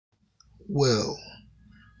Well,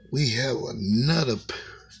 we have another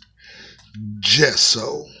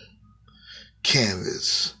gesso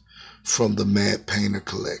canvas from the Mad Painter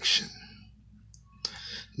collection.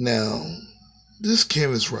 Now, this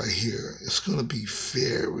canvas right here is going to be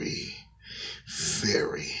very,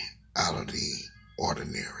 very out of the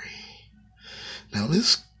ordinary. Now,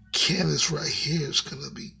 this canvas right here is going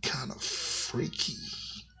to be kind of freaky.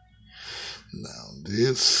 Now,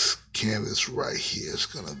 this canvas right here is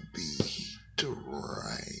going to be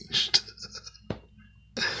deranged.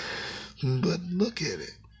 But look at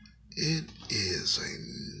it. It is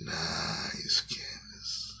a nice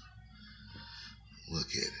canvas.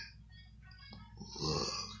 Look at it.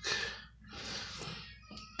 Look.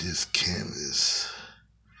 This canvas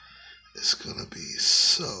is going to be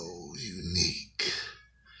so unique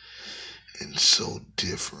and so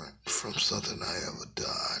different from something I ever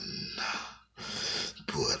done.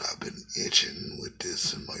 But I've been itching with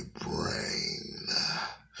this in my brain,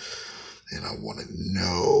 and I want to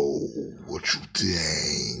know what you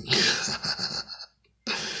think.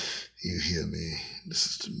 You hear me? This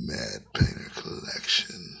is the Mad Painter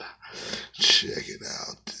collection. Check it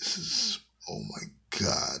out. This is, oh my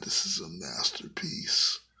God, this is a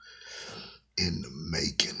masterpiece in the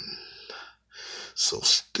making. So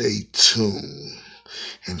stay tuned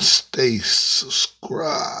and stay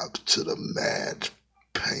subscribed to the Mad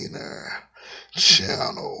Painter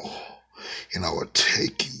channel, and I will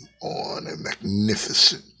take you on a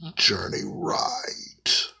magnificent journey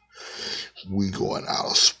ride. We going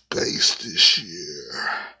out of space this year,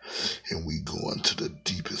 and we going to the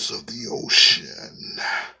deepest of the ocean.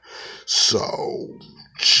 So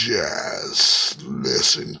just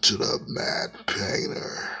listen to the Mad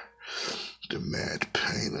Painter. The Mad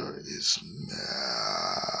Painter is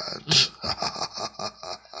mad.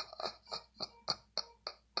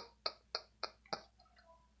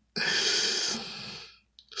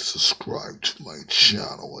 Subscribe to my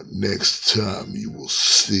channel, and next time you will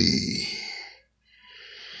see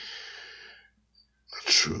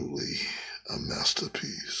truly a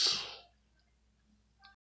masterpiece.